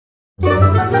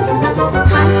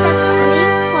Concept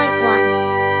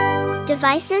 3.1.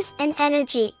 Devices and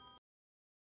energy.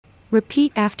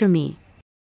 Repeat after me.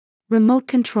 Remote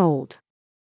controlled.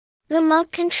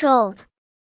 Remote controlled.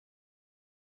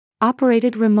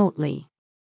 Operated remotely.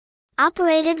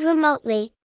 Operated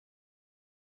remotely.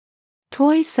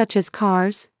 Toys such as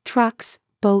cars, trucks,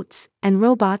 boats, and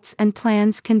robots and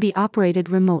plans can be operated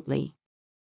remotely.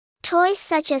 Toys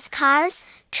such as cars,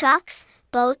 trucks,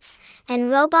 boats, and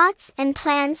robots and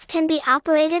plans can be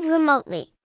operated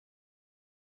remotely.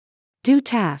 Do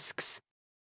tasks.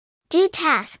 Do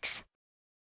tasks.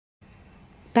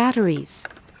 Batteries.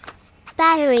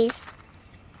 Batteries.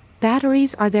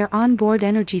 Batteries are their onboard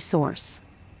energy source.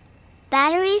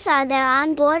 Batteries are their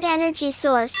onboard energy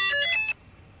source.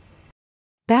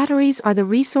 Batteries are the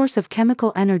resource of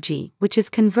chemical energy, which is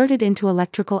converted into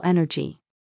electrical energy.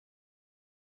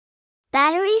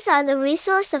 Batteries are the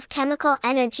resource of chemical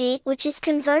energy, which is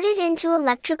converted into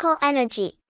electrical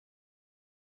energy.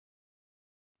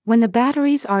 When the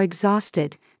batteries are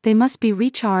exhausted, they must be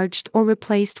recharged or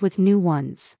replaced with new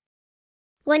ones.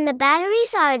 When the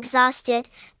batteries are exhausted,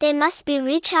 they must be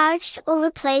recharged or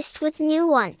replaced with new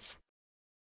ones.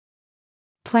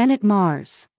 Planet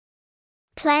Mars.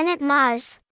 Planet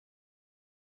Mars.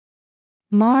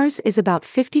 Mars is about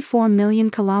 54 million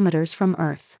kilometers from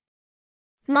Earth.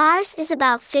 Mars is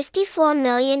about 54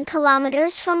 million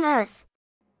kilometers from Earth.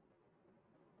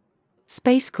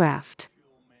 Spacecraft.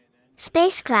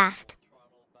 Spacecraft.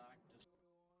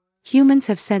 Humans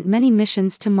have sent many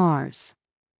missions to Mars.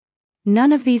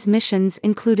 None of these missions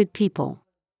included people.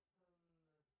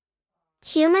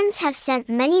 Humans have sent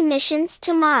many missions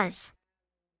to Mars.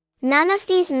 None of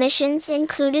these missions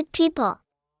included people.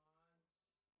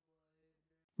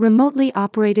 Remotely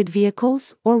operated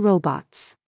vehicles or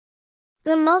robots.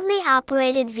 Remotely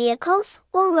operated vehicles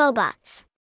or robots.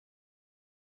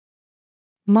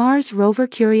 Mars rover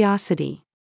Curiosity.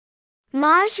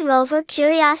 Mars rover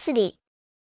Curiosity.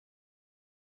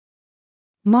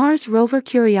 Mars rover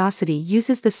Curiosity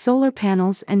uses the solar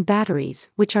panels and batteries,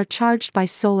 which are charged by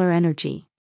solar energy.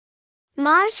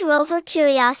 Mars rover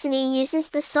Curiosity uses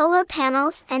the solar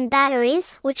panels and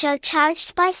batteries, which are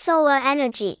charged by solar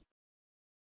energy.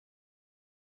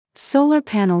 Solar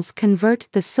panels convert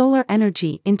the solar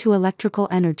energy into electrical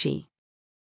energy.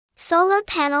 Solar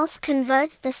panels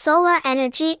convert the solar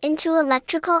energy into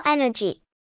electrical energy.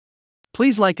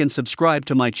 Please like and subscribe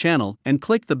to my channel and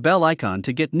click the bell icon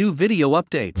to get new video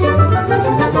updates.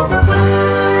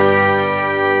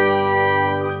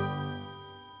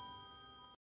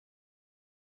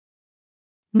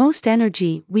 Most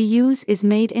energy we use is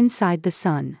made inside the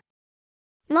sun.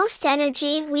 Most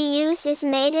energy we use is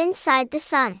made inside the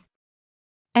sun.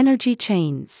 Energy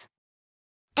chains.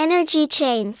 Energy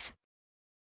chains.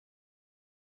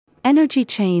 Energy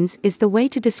chains is the way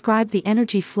to describe the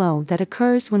energy flow that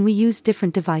occurs when we use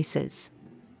different devices.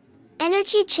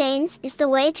 Energy chains is the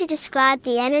way to describe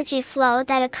the energy flow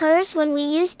that occurs when we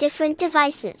use different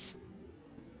devices.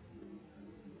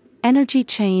 Energy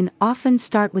chain often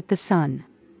start with the sun.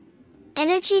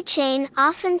 Energy chain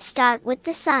often start with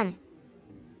the sun.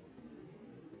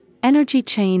 Energy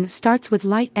chain starts with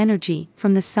light energy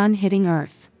from the sun hitting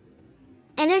Earth.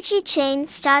 Energy chain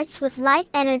starts with light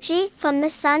energy from the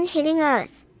sun hitting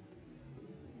Earth.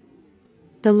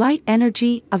 The light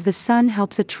energy of the sun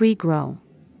helps a tree grow.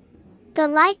 The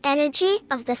light energy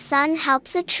of the sun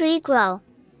helps a tree grow.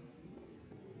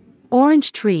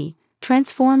 Orange tree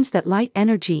transforms that light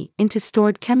energy into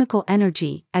stored chemical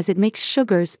energy as it makes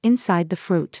sugars inside the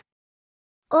fruit.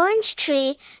 Orange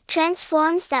tree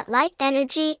transforms that light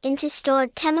energy into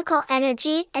stored chemical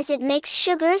energy as it makes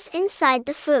sugars inside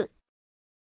the fruit.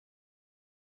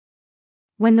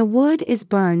 When the wood is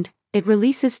burned, it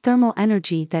releases thermal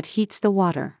energy that heats the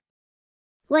water.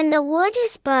 When the wood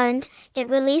is burned, it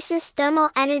releases thermal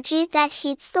energy that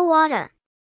heats the water.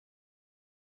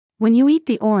 When you eat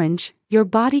the orange, your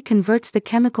body converts the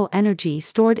chemical energy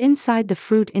stored inside the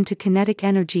fruit into kinetic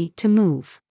energy to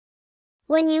move.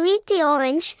 When you eat the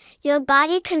orange, your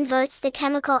body converts the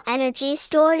chemical energy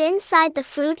stored inside the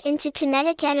fruit into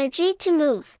kinetic energy to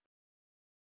move.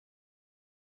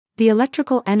 The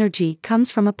electrical energy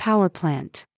comes from a power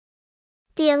plant.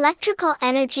 The electrical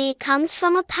energy comes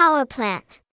from a power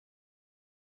plant.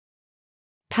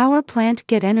 Power plant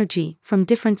get energy from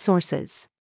different sources.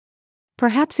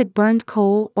 Perhaps it burned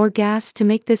coal or gas to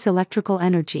make this electrical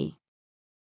energy.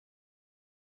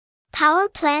 Power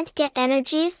plant get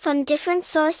energy from different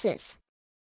sources.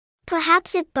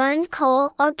 Perhaps it burned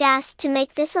coal or gas to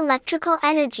make this electrical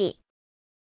energy.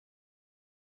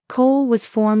 Coal was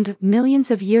formed millions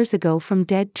of years ago from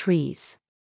dead trees.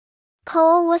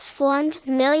 Coal was formed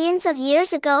millions of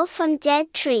years ago from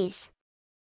dead trees.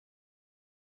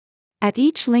 At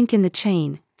each link in the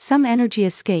chain, some energy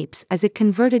escapes as it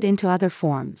converted into other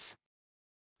forms.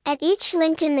 At each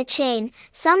link in the chain,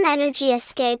 some energy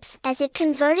escapes as it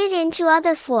converted into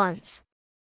other forms.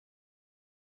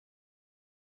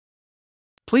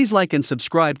 Please like and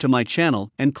subscribe to my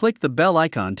channel and click the bell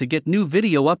icon to get new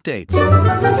video updates.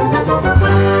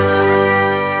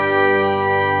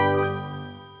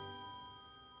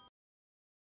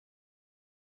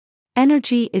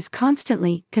 Energy is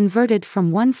constantly converted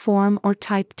from one form or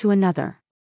type to another.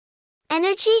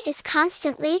 Energy is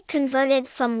constantly converted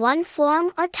from one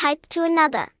form or type to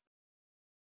another.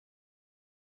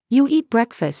 You eat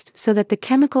breakfast so that the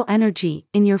chemical energy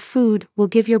in your food will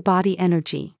give your body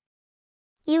energy.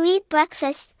 You eat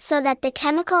breakfast so that the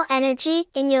chemical energy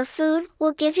in your food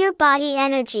will give your body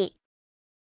energy.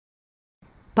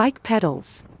 Bike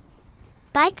pedals.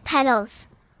 Bike pedals.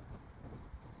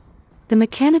 The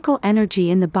mechanical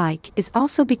energy in the bike is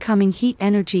also becoming heat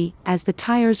energy as the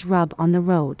tires rub on the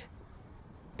road.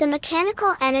 The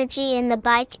mechanical energy in the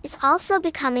bike is also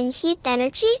becoming heat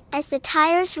energy as the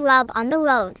tires rub on the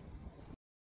road.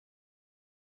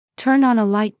 Turn on a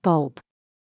light bulb.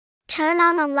 Turn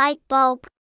on a light bulb.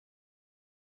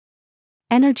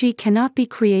 Energy cannot be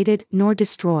created nor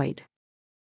destroyed.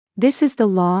 This is the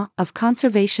law of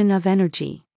conservation of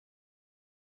energy.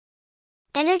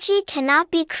 Energy cannot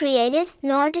be created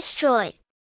nor destroyed.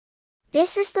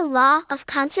 This is the law of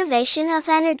conservation of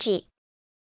energy.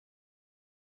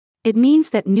 It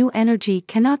means that new energy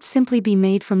cannot simply be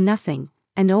made from nothing,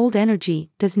 and old energy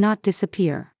does not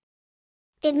disappear.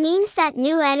 It means that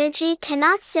new energy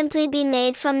cannot simply be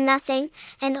made from nothing,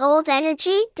 and old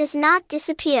energy does not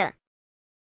disappear.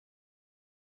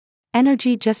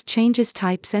 Energy just changes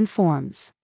types and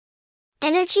forms.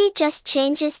 Energy just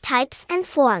changes types and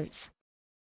forms.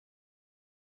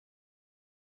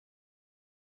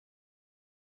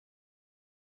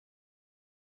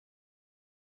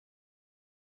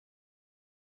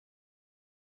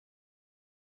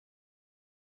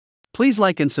 Please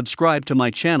like and subscribe to my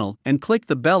channel and click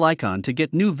the bell icon to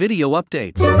get new video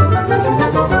updates.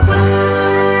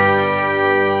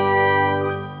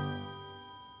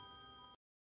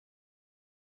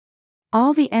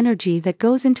 All the energy that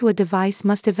goes into a device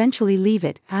must eventually leave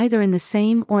it, either in the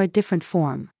same or a different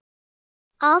form.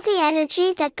 All the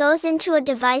energy that goes into a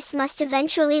device must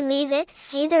eventually leave it,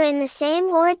 either in the same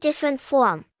or a different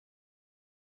form.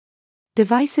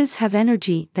 Devices have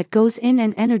energy that goes in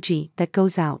and energy that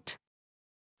goes out.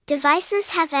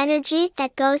 Devices have energy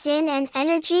that goes in and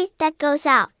energy that goes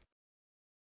out.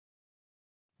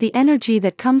 The energy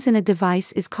that comes in a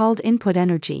device is called input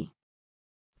energy.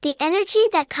 The energy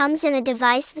that comes in a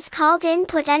device is called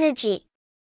input energy.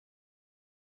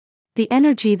 The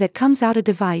energy that comes out a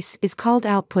device is called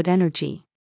output energy.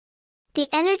 The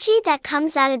energy that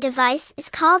comes out a device is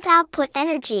called output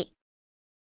energy.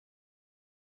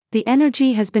 The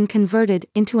energy has been converted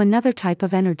into another type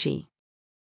of energy.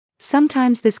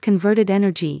 Sometimes this converted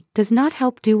energy does not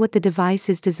help do what the device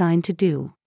is designed to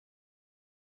do.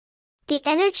 The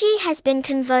energy has been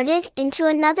converted into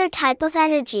another type of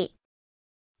energy.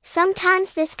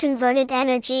 Sometimes this converted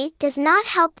energy does not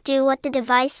help do what the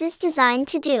device is designed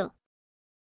to do.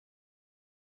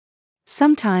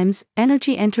 Sometimes,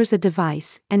 energy enters a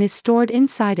device and is stored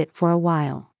inside it for a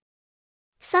while.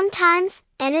 Sometimes,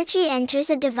 energy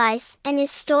enters a device and is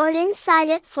stored inside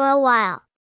it for a while.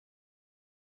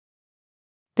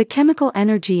 The chemical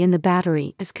energy in the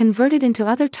battery is converted into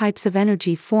other types of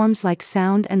energy forms like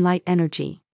sound and light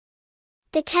energy.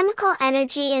 The chemical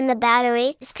energy in the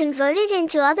battery is converted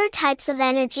into other types of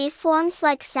energy forms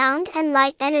like sound and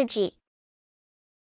light energy.